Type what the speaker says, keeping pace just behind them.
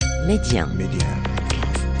ميديان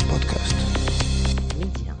بودكاست.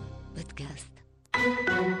 ميديان بودكاست.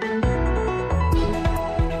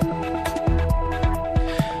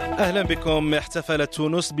 أهلا بكم. احتفلت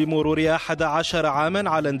تونس بمرور 11 عاما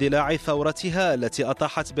على اندلاع ثورتها التي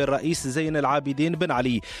أطاحت بالرئيس زين العابدين بن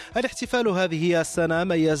علي. الاحتفال هذه السنة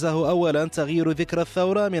ميزه أولا تغيير ذكرى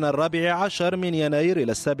الثورة من 14 من يناير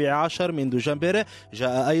إلى 17 من دجنبر،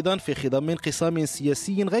 جاء أيضا في خضم انقسام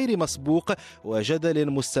سياسي غير مسبوق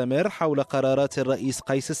وجدل مستمر حول قرارات الرئيس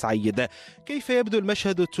قيس سعيد. كيف يبدو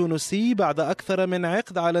المشهد التونسي بعد أكثر من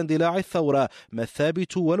عقد على اندلاع الثورة؟ ما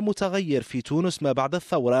الثابت والمتغير في تونس ما بعد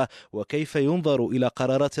الثورة؟ وكيف ينظر إلى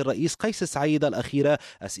قرارات الرئيس قيس سعيد الأخيرة؟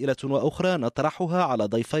 أسئلة وأخرى نطرحها على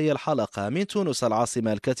ضيفي الحلقة. من تونس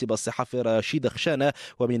العاصمة الكاتب الصحفي رشيد خشانة،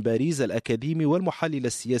 ومن باريس الأكاديمي والمحلل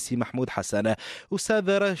السياسي محمود حسن.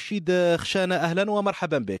 أستاذ رشيد خشانة، أهلا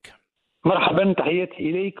ومرحبا بك. مرحبا، تحياتي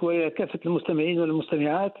إليك وكافة المستمعين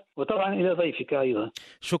والمستمعات، وطبعا إلى ضيفك أيضا.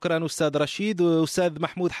 شكرا أستاذ رشيد. أستاذ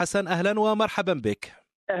محمود حسن، أهلا ومرحبا بك.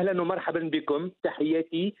 أهلا ومرحبا بكم،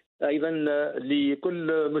 تحياتي أيضا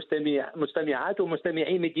لكل مستمعات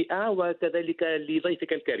ومستمعي ميديا وكذلك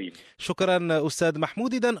لضيفك الكريم. شكرا أستاذ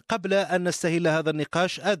محمود. إذن قبل أن نستهل هذا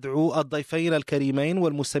النقاش أدعو الضيفين الكريمين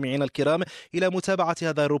والمستمعين الكرام إلى متابعة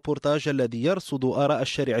هذا الروبورتاج الذي يرصد آراء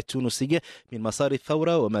الشارع التونسي من مسار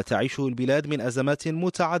الثورة وما تعيشه البلاد من أزمات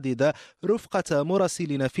متعددة رفقة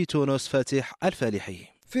مراسلنا في تونس فاتح الفالحي.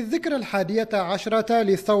 في الذكرى 11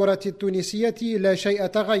 للثورة التونسية لا شيء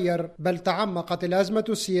تغير، بل تعمقت الأزمة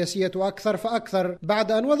السياسية أكثر فأكثر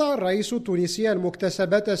بعد أن وضع الرئيس التونسي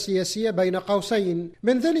المكتسبات السياسية بين قوسين،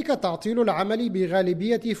 من ذلك تعطيل العمل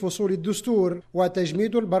بغالبية فصول الدستور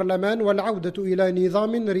وتجميد البرلمان والعودة إلى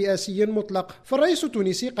نظام رئاسي مطلق. فالرئيس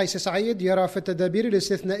التونسي قيس سعيد يرى في التدابير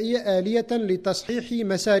الاستثنائية آلية لتصحيح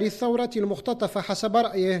مسار الثورة المختطفة حسب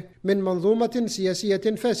رأيه من منظومة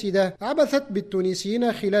سياسية فاسدة عبثت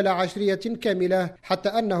بالتونسيين خلال 10 كاملة، حتى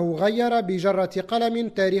أنه غير بجرة قلم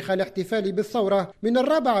تاريخ الاحتفال بالثورة من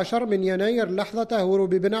 14 من يناير لحظة هروب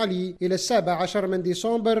بن علي إلى 17 من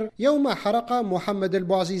ديسمبر يوم حرق محمد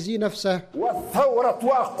البوعزيزي نفسه. والثورة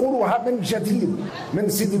وأقولها من جديد من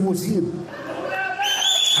سيدي بوزيد،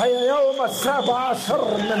 هي يوم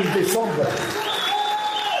 17 من ديسمبر،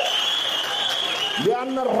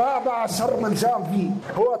 لأن 14 من جانفي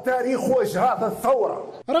هو تاريخ وجهات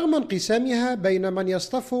الثورة. رغم انقسامها بين من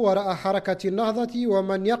يصطف وراء حركة النهضة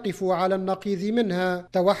ومن يقف على النقيض منها،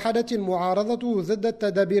 توحدت المعارضة ضد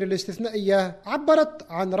التدابير الاستثنائية، عبرت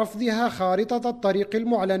عن رفضها خارطة الطريق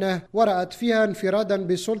المعلنة، ورأت فيها انفرادا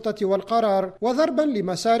بالسلطة والقرار وضربا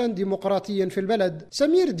لمسار ديمقراطي في البلد.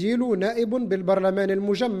 سمير ديلو نائب بالبرلمان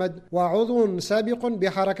المجمد وعضو سابق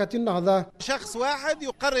بحركة النهضة. شخص واحد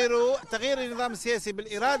يقرر تغيير النظام السياسي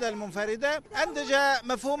بالإرادة المنفردة أنتج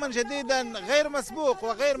مفهوما جديدا غير مسبوق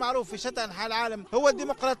وغير معروف في شتى أنحاء العالم، هو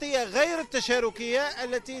الديمقراطية غير التشاركية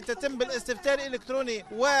التي تتم بالاستفتاء الإلكتروني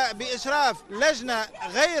وبإشراف لجنة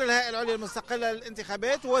غير الهيئة العليا المستقلة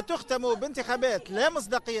للانتخابات، وتختم بانتخابات لا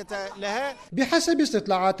مصداقية لها. بحسب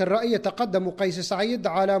استطلاعات الرأي يتقدم قيس سعيد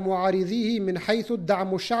على معارضيه من حيث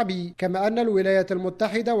الدعم الشعبي، كما أن الولايات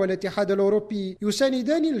المتحدة والاتحاد الأوروبي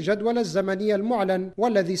يساندان الجدول الزمني المعلن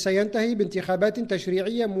والذي سينتهي بانتخابات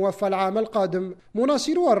تشريعية موفى العام القادم.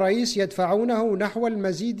 مناصرو الرئيس يدفعونه نحو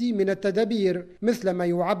المزيد من التدابير، مثل ما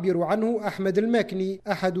يعبر عنه أحمد الماكني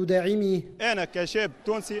أحد داعميه. أنا كشاب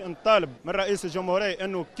تونسي نطالب من رئيس الجمهورية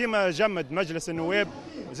أنه كما جمد مجلس النواب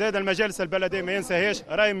زاد المجالس البلدية ما ينساهاش،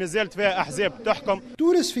 راي ما زالت فيها أحزاب تحكم.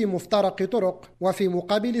 تونس في مفترق طرق، وفي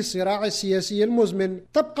مقابل الصراع السياسي المزمن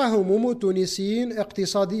تبقى هموم التونسيين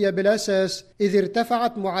اقتصادية بالأساس، إذ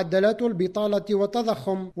ارتفعت معدلات البطالة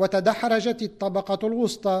والتضخم وتدحرجت الطبقة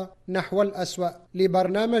الوسطى نحو الأسوأ.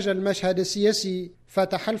 لبرنامج المشهد السياسي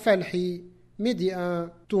فتح الفالحي، ميديا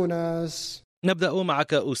تونس. نبدأ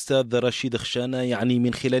معك أستاذ رشيد خشانة، يعني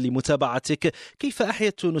من خلال متابعتك كيف أحيا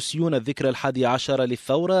التونسيون الذكرى 11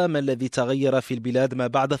 للثورة؟ ما الذي تغير في البلاد ما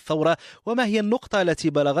بعد الثورة؟ وما هي النقطة التي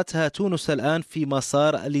بلغتها تونس الآن في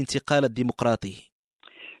مسار الانتقال الديمقراطي؟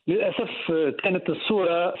 للأسف كانت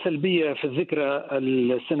الصورة سلبية في الذكرى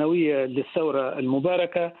السنوية للثورة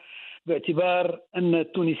المباركة، باعتبار أن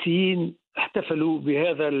التونسيين احتفلوا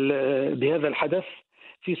بهذا الحدث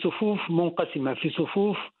في صفوف منقسمة، في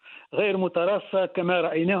صفوف غير متراصة كما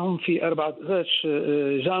رأيناهم في 14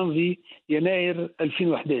 جانفي يناير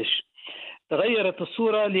 2011. تغيرت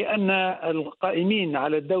الصورة لأن القائمين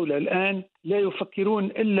على الدولة الآن لا يفكرون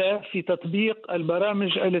إلا في تطبيق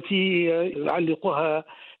البرامج التي يعلقوها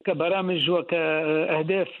كبرامج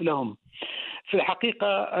وكأهداف لهم. في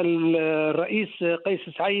الحقيقة الرئيس قيس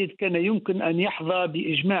سعيد كان يمكن أن يحظى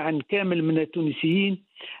بإجماع كامل من التونسيين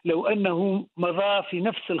لو أنه مضى في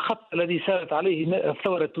نفس الخط الذي سارت عليه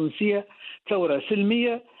الثورة التونسية، ثورة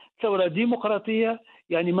سلمية، ثورة ديمقراطية،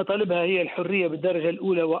 يعني مطالبها هي الحرية بالدرجة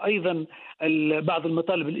الأولى، وأيضا بعض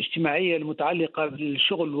المطالب الاجتماعية المتعلقة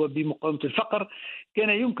بالشغل وبمقاومة الفقر. كان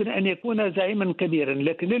يمكن أن يكون زعيما كبيرا،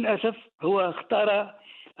 لكن للأسف هو اختار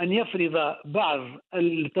أن يفرض بعض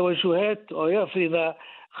التوجهات ويفرض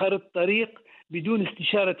خارطة طريق بدون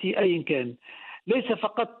استشارة أي كان. ليس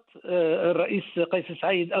فقط الرئيس قيس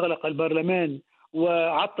سعيد أغلق البرلمان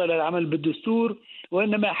وعطل العمل بالدستور،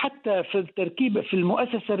 وإنما حتى في التركيب في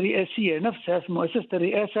المؤسسة الرئاسية نفسها، في مؤسسة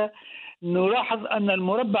الرئاسة نلاحظ أن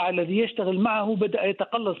المربع الذي يشتغل معه بدأ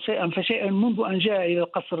يتقلص شيئا فشيئا منذ أن جاء إلى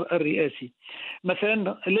القصر الرئاسي.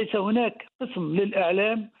 مثلا ليس هناك قسم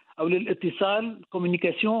للإعلام أو للاتصال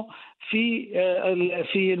كوميونيكاسيون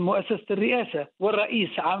في مؤسسة الرئاسة، والرئيس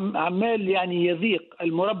عمال يعني يضيق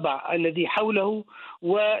المربع الذي حوله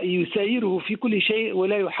ويسايره في كل شيء،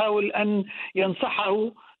 ولا يحاول أن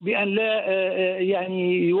ينصحه بأن لا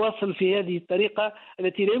يعني يواصل في هذه الطريقة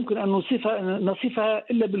التي لا يمكن أن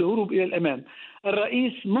نصفها إلا بالهروب إلى الأمام.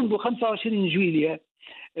 الرئيس منذ 25 جويلية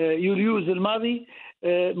يوليوز الماضي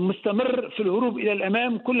مستمر في الهروب إلى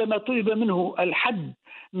الأمام، كلما طلب منه الحد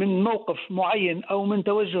من موقف معين أو من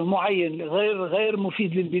توجه معين غير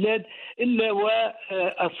مفيد للبلاد إلا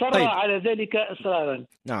وأصر على ذلك إصرارا.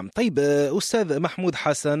 نعم. طيب أستاذ محمود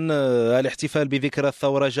حسن، الاحتفال بذكرى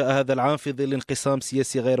الثورة جاء هذا العام في ظل انقسام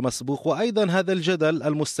سياسي غير مسبوق، وأيضا هذا الجدل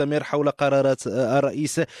المستمر حول قرارات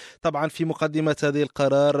الرئيس. طبعا في مقدمة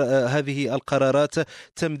هذه القرارات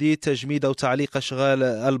تمديد، تجميد أو تعليق أشغال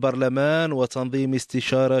البرلمان، وتنظيم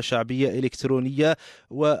استشارة شعبية إلكترونية،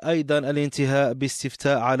 وأيضا الانتهاء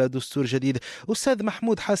باستفتاء على دستور جديد. أستاذ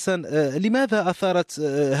محمود حسن، لماذا أثارت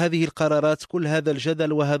هذه القرارات كل هذا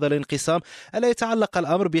الجدل وهذا الانقسام؟ ألا يتعلق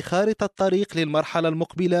الأمر بخارطة الطريق للمرحلة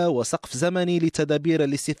المقبلة وسقف زمني لتدابير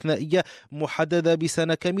الاستثنائية محددة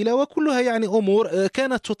بسنة كاملة، وكلها يعني أمور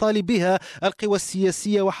كانت تطالب بها القوى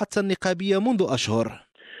السياسية وحتى النقابية منذ أشهر؟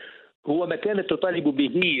 هو ما كانت تطالب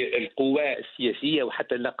به القوى السياسية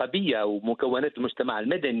وحتى النقابية ومكونات المجتمع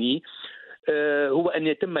المدني هو أن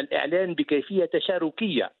يتم الإعلان بكيفية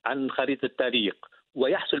تشاركية عن خريطة الطريق،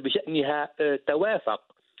 ويحصل بشأنها توافق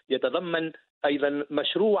يتضمن أيضا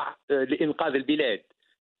مشروع لإنقاذ البلاد،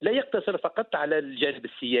 لا يقتصر فقط على الجانب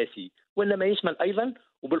السياسي، وإنما يشمل أيضا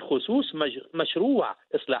وبالخصوص مشروع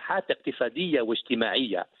إصلاحات اقتصادية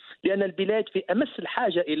واجتماعية، لأن البلاد في أمس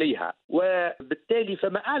الحاجة إليها. وبالتالي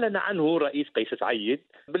فما أعلن عنه الرئيس قيس سعيد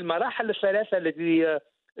بالمراحل الثلاثة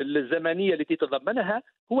الزمنية التي تضمنها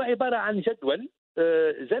هو عبارة عن جدول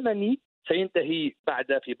زمني سينتهي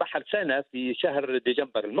في بحر سنة في شهر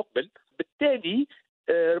ديسمبر المقبل. بالتالي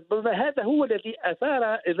ربما هذا هو الذي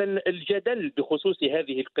أثار الجدل بخصوص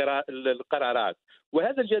هذه القرارات،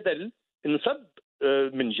 وهذا الجدل انصب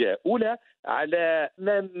من جهة أولى على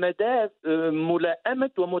مدى ملائمة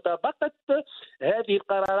ومطابقة هذه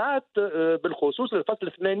القرارات بالخصوص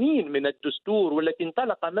للفصل 80 من الدستور، والتي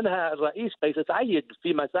انطلق منها الرئيس قيس سعيد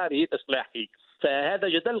في مساره الإصلاحي. فهذا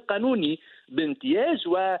جدل قانوني بامتياز،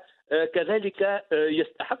 وكذلك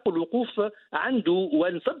يستحق الوقوف عنده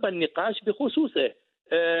وانصب النقاش بخصوصه،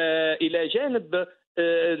 إلى جانب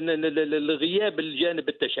الغياب الجانب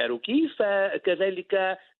التشاركي،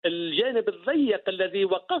 فكذلك الجانب الضيق الذي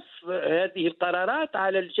وقف هذه القرارات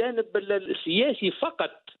على الجانب السياسي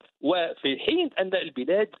فقط، وفي حين أن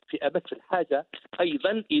البلاد في أمس الحاجة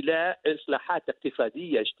أيضا إلى إصلاحات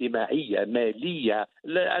اقتصادية اجتماعية مالية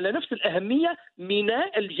على نفس الأهمية من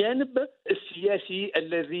الجانب السياسي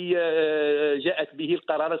الذي جاءت به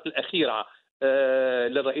القرارات الأخيرة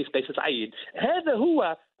للرئيس قيس سعيد. هذا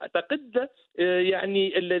هو أعتقد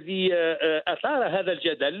يعني الذي أثار هذا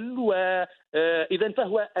الجدل، وإذا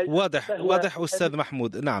فهو واضح أستاذ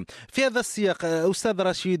محمود. نعم. في هذا السياق أستاذ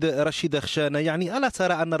رشيد خشانة، يعني ألا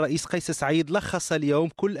ترى أن الرئيس قيس سعيد لخص اليوم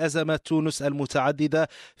كل أزمات تونس المتعددة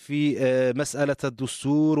في مسألة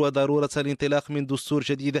الدستور وضرورة الانطلاق من دستور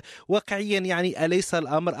جديد؟ واقعيا يعني أليس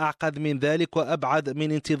الأمر أعقد من ذلك وأبعد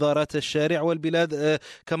من انتظارات الشارع؟ والبلاد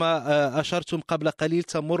كما أشرتم قبل قليل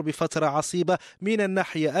تمر بفترة عصيبة من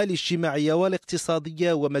الناحية الاجتماعية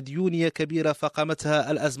والاقتصادية، ومديونية كبيرة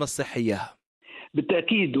فقامتها الأزمة الصحية.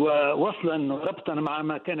 بالتأكيد، ووصلا ربطا مع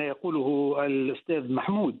ما كان يقوله الأستاذ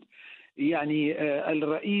محمود، يعني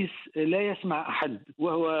الرئيس لا يسمع أحد،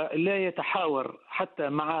 وهو لا يتحاور حتى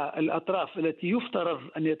مع الأطراف التي يفترض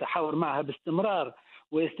أن يتحاور معها باستمرار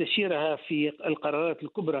ويستشيرها في القرارات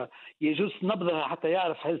الكبرى يجوز نبضها حتى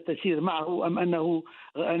يعرف هل تسير معه أم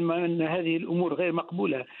أن هذه الأمور غير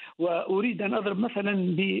مقبولة. وأريد أن أضرب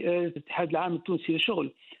مثلا بالاتحاد العام التونسي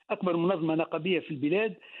للشغل، أكبر منظمة نقابية في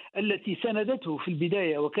البلاد التي ساندته في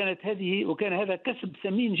البداية، وكان هذا كسب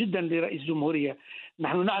ثمين جدا لرئيس الجمهورية.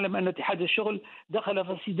 نحن نعلم أن اتحاد الشغل دخل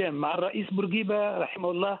في صدام مع الرئيس بورقيبة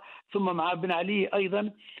رحمه الله ثم مع بن علي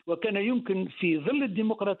أيضا، وكان يمكن في ظل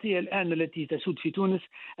الديمقراطية الآن التي تسود في تونس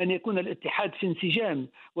أن يكون الاتحاد في انسجام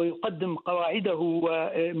ويقدم قواعده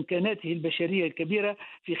وإمكاناته البشرية الكبيرة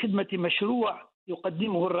في خدمة مشروع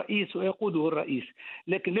يقدمه الرئيس ويقوده الرئيس.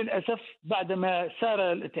 لكن للأسف بعدما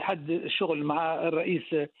سار الاتحاد الشغل مع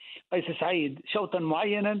الرئيس قيس سعيد شوطا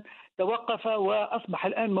معينا توقف، وأصبح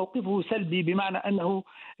الآن موقفه سلبي، بمعنى أنه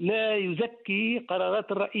لا يزكي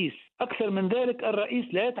قرارات الرئيس. أكثر من ذلك الرئيس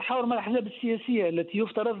لا يتحاور مع الأحزاب السياسية التي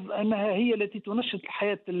يفترض أنها هي التي تنشط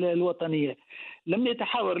الحياة الوطنية. لم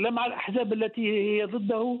يتحاور لا مع الأحزاب التي هي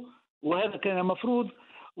ضده، وهذا كان مفروض،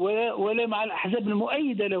 ولا مع الأحزاب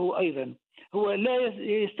المؤيدة له أيضا. هو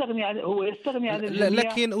يستغني عن الجميع.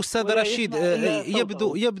 لكن أستاذ رشيد،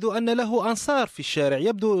 يبدو أن له أنصار في الشارع،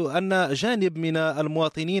 يبدو أن جانب من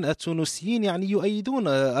المواطنين التونسيين يؤيدون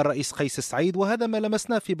الرئيس قيس سعيد، وهذا ما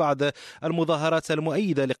لمسناه في بعض المظاهرات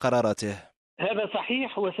المؤيدة لقراراته. هذا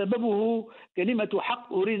صحيح، وسببه كلمة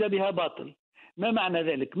حق أريد بها باطل. ما معنى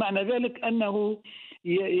ذلك؟ معنى ذلك أنه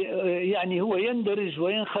هو يندرج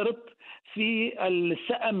وينخرط في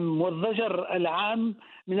السأم والضجر العام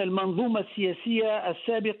من المنظومة السياسية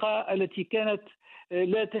السابقة التي كانت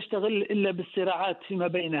لا تشتغل إلا بالصراعات فيما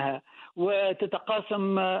بينها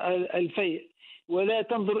وتتقاسم الفيء ولا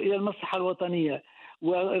تنظر إلى المصلحة الوطنية.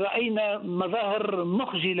 ورأينا مظاهر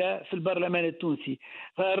مخجلة في البرلمان التونسي.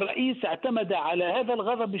 فالرئيس اعتمد على هذا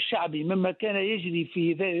الغضب الشعبي مما كان يجري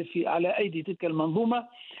في على أيدي تلك المنظومة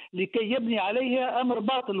لكي يبني عليها أمر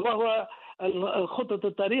باطل، وهو الخطة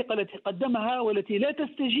الطريقة التي قدمها والتي لا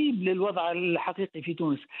تستجيب للوضع الحقيقي في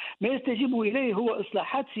تونس. ما يستجيب إليه هو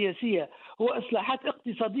إصلاحات سياسية، هو إصلاحات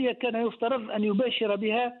اقتصادية كان يفترض أن يباشر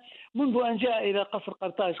بها منذ أن جاء إلى قصر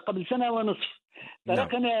قرطاج قبل سنة ونصف.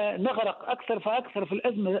 تركنا نغرق أكثر فأكثر في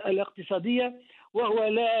الأزمة الاقتصادية، وهو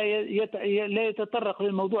لا يتطرق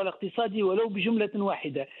للموضوع الاقتصادي ولو بجملة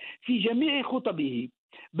واحدة في جميع خطبه،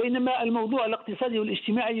 بينما الموضوع الاقتصادي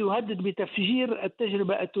والاجتماعي يهدد بتفجير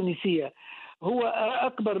التجربة التونسية. هو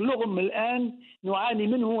أكبر لغم الآن نعاني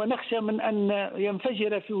منه، ونخشى من أن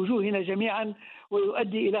ينفجر في وجوهنا جميعا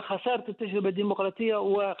ويؤدي إلى خسارة التجربة الديمقراطية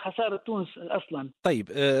وخسارة تونس أصلا. طيب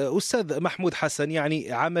أستاذ محمود حسن،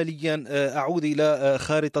 عمليا أعود إلى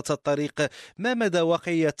خارطة الطريق، ما مدى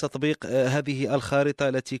واقعية تطبيق هذه الخارطة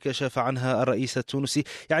التي كشف عنها الرئيس التونسي؟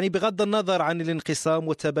 بغض النظر عن الانقسام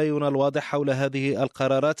والتباين الواضح حول هذه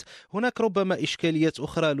القرارات، هناك ربما إشكاليات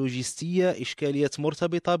أخرى لوجستية، إشكاليات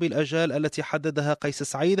مرتبطة بالأجال التي حددها قيس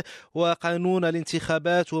سعيد وقانون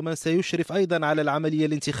الانتخابات ومن سيشرف أيضا على العملية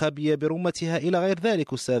الانتخابية برمتها إلى غير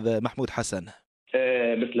ذلك. أستاذ محمود حسن،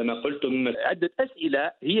 مثل ما قلتم عدة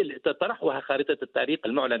أسئلة هي اللي تطرحها خارطة الطريق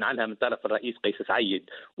المعلن عنها من طرف الرئيس قيس سعيد،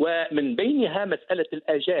 ومن بينها مسألة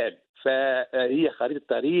الآجال. فهي خارطة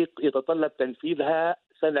طريق يتطلب تنفيذها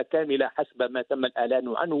سنة كاملة حسب ما تم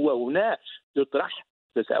الإعلان عنه. وهنا يطرح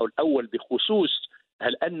التساؤل الأول بخصوص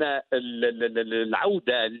هل أن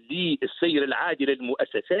العودة للسير العادي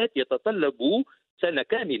للمؤسسات يتطلب سنة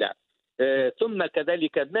كاملة، ثم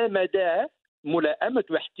كذلك ما مدى ملائمة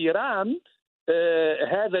واحترام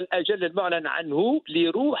هذا الأجل المعلن عنه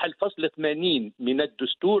لروح الفصل 80 من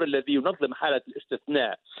الدستور الذي ينظم حالة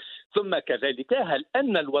الاستثناء، ثم كذلك هل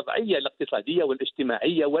أن الوضعية الاقتصادية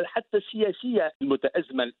والاجتماعية وحتى السياسية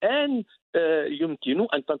المتأزمة الآن يمكن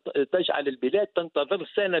أن تجعل البلاد تنتظر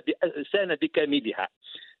سنة بكاملها.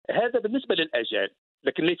 هذا بالنسبة للأجال،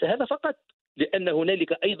 لكن ليس هذا فقط، لأن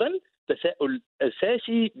هنالك أيضا تساؤل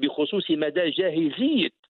أساسي بخصوص مدى جاهزية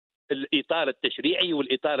الإطار التشريعي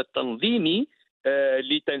والإطار التنظيمي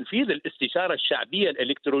لتنفيذ الاستشارة الشعبية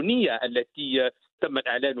الإلكترونية التي تم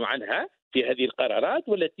الإعلان عنها في هذه القرارات،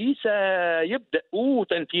 والتي سيبدأ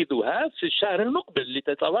تنفيذها في الشهر المقبل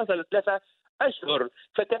لتتواصل 3 أشهر.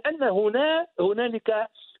 فكأن هنالك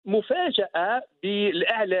مفاجأة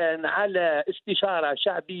بالإعلان على استشارة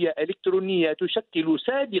شعبية إلكترونية تشكل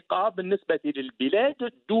سابقة بالنسبة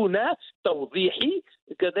للبلاد دون توضيح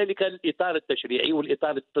كذلك الإطار التشريعي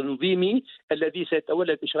والإطار التنظيمي الذي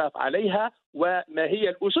سيتولى الإشراف عليها، وما هي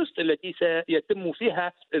الأسس التي سيتم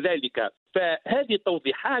فيها ذلك. فهذه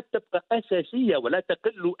التوضيحات تبقى أساسية ولا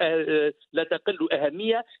تقل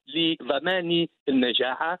أهمية لضمان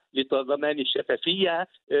النجاعة، لضمان الشفافية،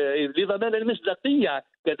 لضمان المصداقية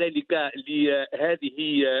كذلك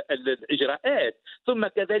لهذه الإجراءات. ثم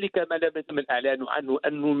كذلك ما لم يتم الإعلان عنه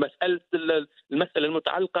أنه المسألة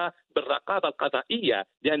المتعلقة بالرقابة القضائية،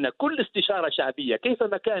 لأن كل استشارة شعبية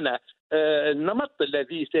كيفما كان النمط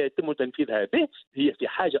الذي سيتم تنفيذها به هي في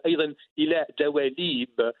حاجة أيضا إلى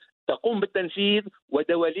دواليب تقوم بالتنفيذ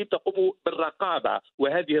ودواليب تقوم بالرقابة،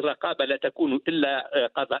 وهذه الرقابة لا تكون إلا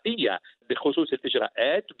قضائية بخصوص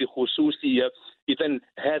الإجراءات بخصوص. إذن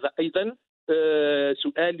هذا أيضا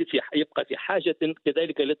سؤال يبقى في حاجة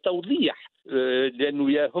كذلك للتوضيح،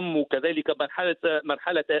 لأنه يهم كذلك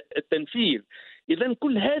مرحلة التنفيذ. إذن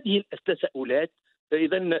كل هذه التساؤلات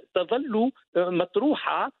إذن تظل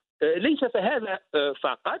مطروحة، ليس فهذا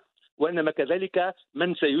فقط، وإنما كذلك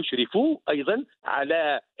من سيشرف أيضا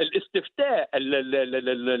على الاستفتاء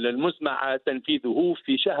المزمع تنفيذه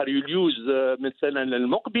في شهر يوليوز من السنة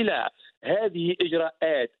المقبلة. هذه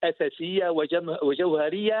إجراءات أساسية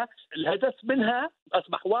وجوهرية، الهدف منها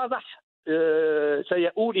أصبح واضح،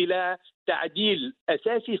 سيؤول إلى تعديل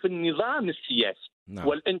أساسي في النظام السياسي. نعم.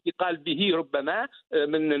 والانتقال به ربما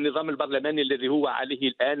من النظام البرلماني الذي هو عليه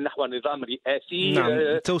الآن نحو نظام رئاسي.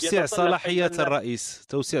 نعم. توسيع صلاحيات الرئيس،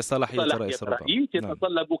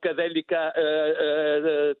 يتطلب كذلك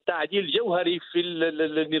تعديل جوهري في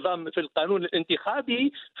النظام في القانون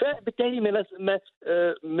الانتخابي. فبالتالي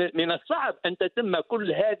من الصعب أن تتم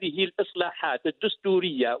كل هذه الإصلاحات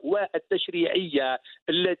الدستورية والتشريعية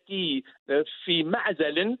التي في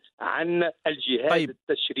معزل عن الجهاز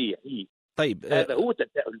التشريعي. طيب، هذا هو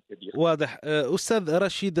التساؤل الكبير. واضح. أستاذ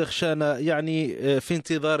رشيد خشانة، يعني في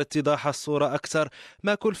انتظار اتضاح الصورة أكثر،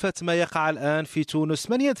 ما كلفة ما يقع الآن في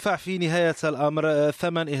تونس؟ من يدفع في نهاية الأمر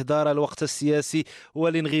ثمن إهدار الوقت السياسي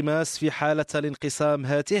والانغماس في حالة الانقسام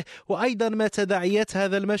هاته؟ وأيضا ما تداعيات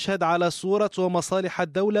هذا المشهد على صورة ومصالح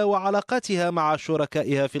الدولة وعلاقاتها مع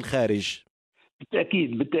شركائها في الخارج؟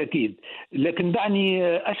 بالتأكيد، لكن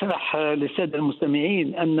دعني أشرح للسادة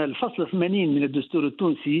المستمعين أن الفصل 80 من الدستور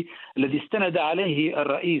التونسي الذي استند عليه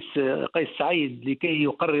الرئيس قيس سعيد لكي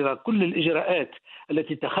يقرر كل الإجراءات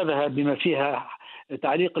التي اتخذها بما فيها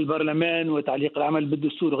تعليق البرلمان وتعليق العمل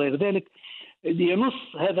بالدستور وغير ذلك،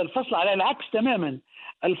 ينص هذا الفصل على العكس تماما.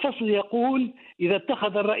 الفصل يقول إذا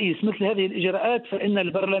اتخذ الرئيس مثل هذه الإجراءات فإن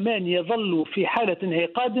البرلمان يظل في حالة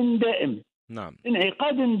انعقاد دائم. نعم.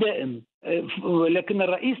 انعقاد دائم. لكن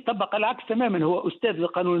الرئيس طبق العكس تماما، هو أستاذ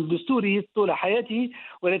القانون الدستوري طول حياته،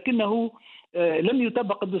 ولكنه لم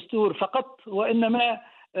يطبق الدستور فقط، وإنما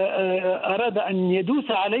أراد أن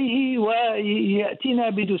يدوس عليه ويأتينا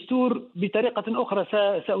بدستور بطريقة أخرى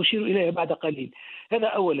سأشير إليها بعد قليل. هذا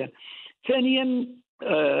أولا. ثانيا،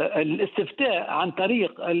 الاستفتاء عن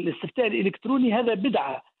طريق الاستفتاء الإلكتروني هذا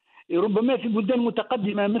بدعة. ربما في بلدان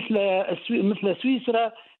متقدمة مثل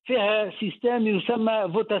سويسرا فيها سيستم يسمى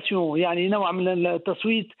فوتاسيون، يعني نوع من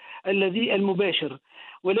التصويت الذي المباشر،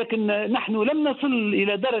 ولكن نحن لم نصل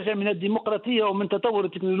إلى درجة من الديمقراطية ومن تطور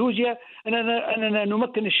التكنولوجيا أننا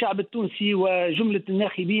نمكن الشعب التونسي وجملة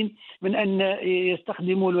الناخبين من أن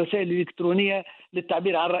يستخدموا الوسائل الإلكترونية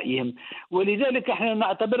للتعبير عن رأيهم. ولذلك احنا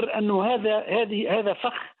نعتبر أنه هذا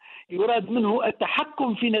فخ يراد منه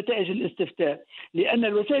التحكم في نتائج الاستفتاء، لأن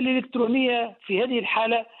الوسائل الإلكترونية في هذه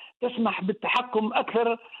الحالة تسمح بالتحكم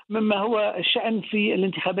أكثر مما هو الشأن في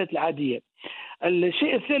الانتخابات العادية.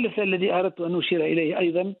 الشيء الثالث الذي أردت أن أشير إليه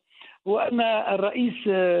أيضا هو أن الرئيس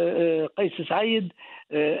قيس سعيد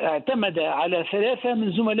اعتمد على 3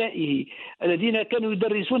 من زملائه الذين كانوا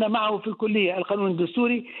يدرسون معه في الكلية القانون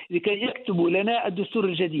الدستوري لكي يكتبوا لنا الدستور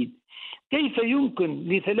الجديد. كيف يمكن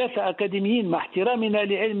ل3 أكاديميين مع احترامنا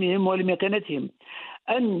لعلمهم ولمكانتهم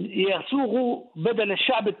أن يصوغوا بدل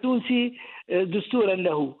الشعب التونسي دستورا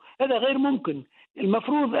له؟ هذا غير ممكن.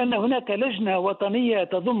 المفروض أن هناك لجنة وطنية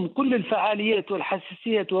تضم كل الفعاليات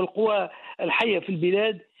والحساسيات والقوى الحية في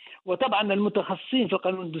البلاد، وطبعا المتخصصين في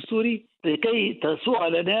القانون الدستوري، لكي تصوغ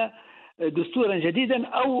لنا دستورا جديدا،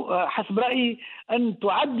 أو حسب رأيي أن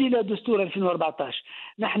تعدل دستور 2014.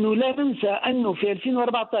 نحن لا ننسى أنه في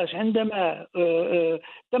 2014 عندما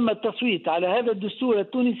تم التصويت على هذا الدستور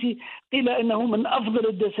التونسي قيل أنه من أفضل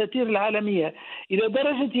الدساتير العالمية، إلى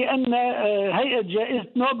درجة أن هيئة جائزة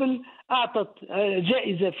نوبل أعطت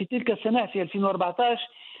جائزة في تلك السنة في 2014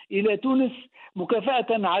 إلى تونس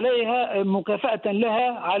مكافأة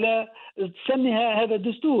لها على سنها هذا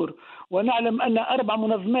الدستور. ونعلم أن 4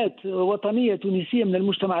 منظمات وطنية تونسية من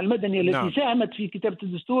المجتمع المدني التي ساهمت في كتابة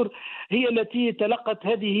الدستور هي التي تلقت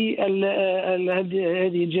هذه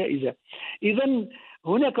الجائزة. إذن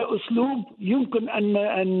هناك أسلوب يمكن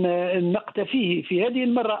أن نقتفيه في هذه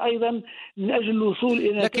المرة أيضا من أجل الوصول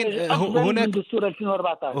إلى نتائج أفضل من دستور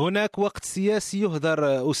 2014. هناك وقت سياسي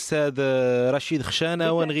يهدر أستاذ رشيد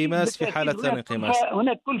خشانة وانغماس في حالة الانغماس.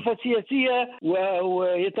 هناك كلفة سياسية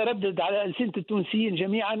ويتردد على ألسنة التونسيين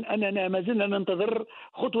جميعا أننا ما زلنا ننتظر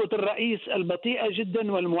خطوة الرئيس البطيئة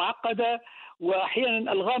جدا والمعقدة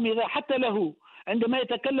وأحيانا الغامضة حتى له. عندما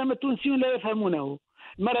يتكلم التونسيون لا يفهمونه.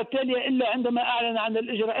 المرة التالية إلا عندما أعلن عن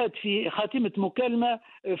الإجراءات في خاتمة مكالمة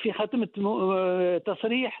في خاتمة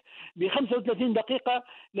تصريح ب35 دقيقة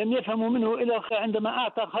لم يفهموا منه إلا عندما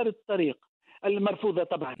أعطى خارطة الطريق المرفوضة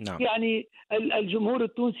طبعا. نعم. يعني الجمهور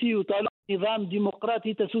التونسي يطالب نظام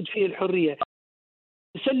ديمقراطي تسود فيه الحرية،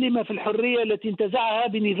 سلم في الحرية التي انتزعها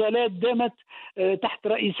بنضالات دامت تحت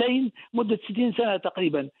رئيسين مدة 60 سنة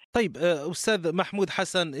تقريبا. طيب أستاذ محمود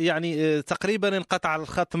حسن، يعني تقريبا انقطع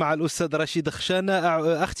الخط مع الأستاذ رشيد خشانة.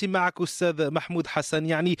 أختم معك أستاذ محمود حسن،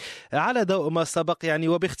 يعني على ضوء ما سبق يعني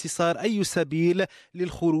وباختصار أي سبيل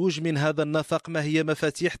للخروج من هذا النفق؟ ما هي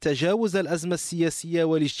مفاتيح تجاوز الأزمة السياسية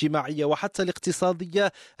والاجتماعية وحتى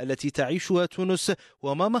الاقتصادية التي تعيشها تونس؟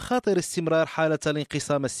 وما مخاطر استمرار حالة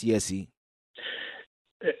الانقسام السياسي؟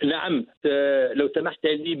 نعم، لو سمحت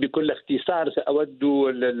لي بكل اختصار سأود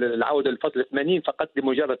العودة للفصل 80 فقط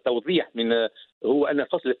لمجرد توضيح. هو أن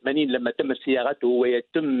الفصل 80 لما تم صياغته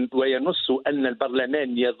وينص أن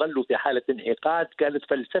البرلمان يظل في حالة انعقاد، كانت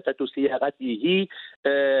فلسفة صياغته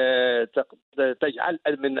تجعل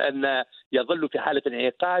من أن يظل في حالة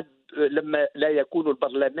انعقاد لما لا يكون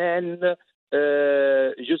البرلمان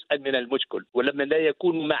جزءا من المشكل ولما لا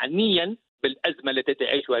يكون معنيا بالأزمة التي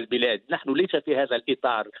تعيشها البلاد. نحن ليس في هذا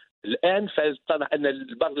الإطار الآن، فطبعا أن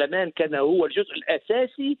البرلمان كان هو الجزء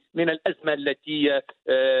الأساسي من الأزمة التي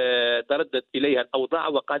تردت إليها الأوضاع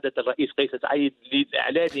وقادة الرئيس قيس سعيد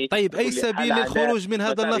للإعلان. طيب أي سبيل للخروج من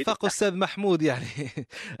هذا النفق أستاذ محمود؟ يعني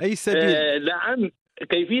أي سبيل؟ نعم،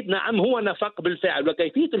 كيفية هو نفق بالفعل،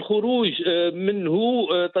 وكيفية الخروج منه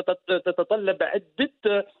تتطلب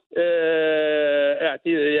عدة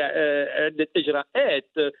إجراءات،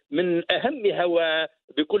 من أهمها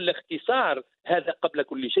وبكل اختصار هذا قبل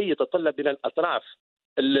كل شيء يتطلب من الأطراف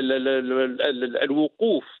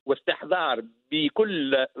الوقوف واستحضار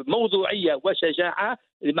بكل موضوعية وشجاعة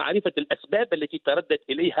لمعرفة الأسباب التي تردت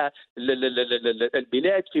إليها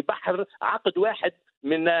البلاد في بحر عقد واحد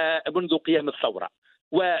منذ قيام الثورة.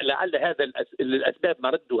 ولعل هذا الأسباب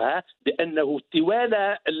مردها بأنه طوال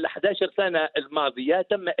 11 سنة الماضية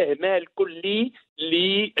تم إهمال كلي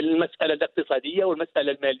للمسألة الاقتصادية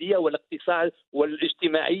والمسألة المالية والاقتصاد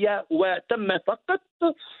والاجتماعية، وتم فقط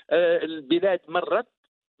البلاد مرت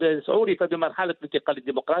عرف بمرحلة الانتقال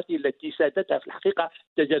الديمقراطي التي سادتها في الحقيقة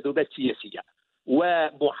تجاذبات سياسية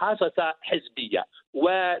ومحاصصة حزبية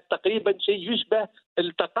وتقريبا شيء يشبه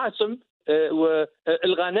التقاسم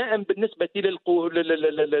والغنائم بالنسبة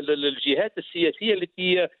للجهات السياسية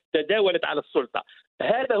التي تداولت على السلطة.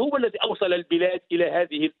 هذا هو الذي أوصل البلاد إلى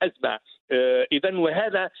هذه الأزمة. إذن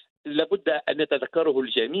وهذا لابد أن يتذكره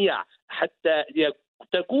الجميع حتى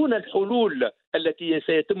تكون الحلول التي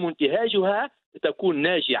سيتم انتهاجها تكون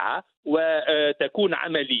ناجعة وتكون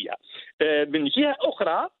عملية. من جهة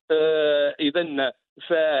أخرى إذن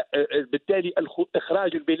فبالتالي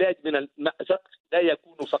إخراج البلاد من المأزق لا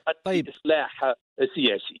يكون فقط إصلاح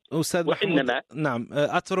سياسي. أستاذ محمود، نعم،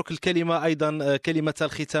 أترك الكلمة أيضا كلمة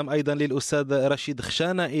الختام أيضا للأستاذ رشيد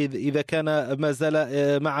خشانة إذا كان ما زال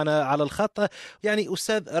معنا على الخط. يعني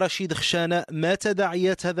أستاذ رشيد خشانة، ما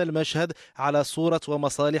تداعيات هذا المشهد على صورة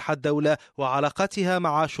ومصالح الدولة وعلاقتها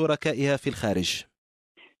مع شركائها في الخارج؟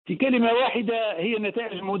 في كلمة واحدة، هي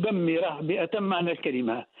نتائج مدمرة بأتم معنى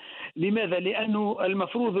الكلمة. لماذا؟ لأنه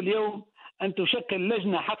المفروض اليوم أن تشكل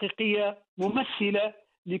لجنة حقيقية ممثلة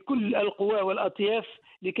لكل القوى والأطياف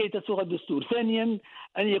لكي تسوغ الدستور. ثانيا،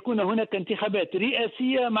 أن يكون هناك انتخابات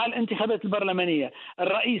رئاسية مع الانتخابات البرلمانية.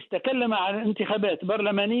 الرئيس تكلم عن انتخابات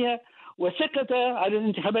برلمانية وسكت على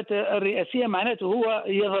الانتخابات الرئاسية، معناته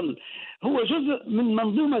هو جزء من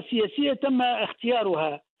منظومة سياسية تم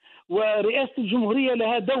اختيارها، ورئاسة الجمهورية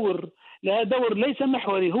لها دور ليس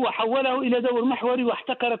محوري، هو حوله إلى دور محوري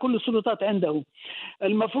واحتكر كل السلطات عنده.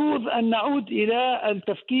 المفروض أن نعود إلى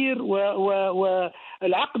التفكير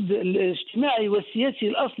والعقد الاجتماعي والسياسي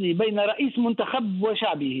الأصلي بين رئيس منتخب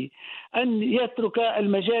وشعبه، أن يترك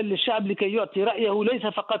المجال للشعب لكي يعطي رأيه، ليس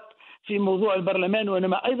فقط في موضوع البرلمان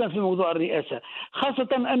وإنما أيضا في موضوع الرئاسة،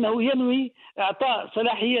 خاصة أنه ينوي إعطاء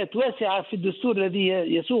صلاحيات واسعة في الدستور الذي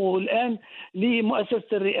يسوغه الآن لمؤسسة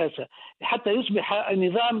الرئاسة حتى يصبح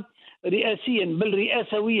النظام رئاسيا بل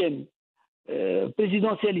رئاسويا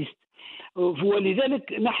بريزيدونسياليست.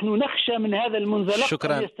 ولذلك نحن نخشى من هذا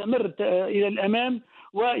المنزلق أن يستمر إلى الأمام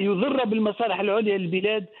ويضر بالمصالح العليا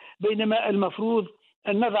للبلاد، بينما المفروض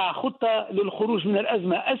أن نضع خطة للخروج من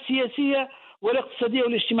الأزمة السياسية والاقتصادية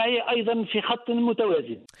والاجتماعية أيضا في خط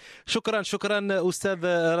متوازن. شكرا أستاذ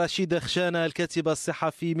رشيد خشانة الكاتب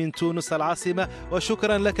الصحفي من تونس العاصمة،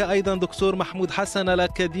 وشكرا لك أيضا دكتور محمود حسن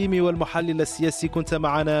الأكاديمي والمحلل السياسي، كنت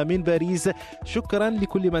معنا من باريس. شكرا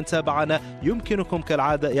لكل من تابعنا. يمكنكم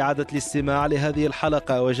كالعادة إعادة الاستماع لهذه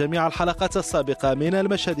الحلقة وجميع الحلقات السابقة من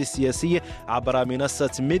المشهد السياسي عبر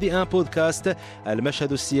منصة ميدي بودكاست.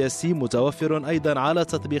 المشهد السياسي متوفر أيضا على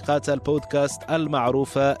تطبيقات البودكاست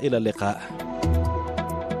المعروفة. إلى اللقاء.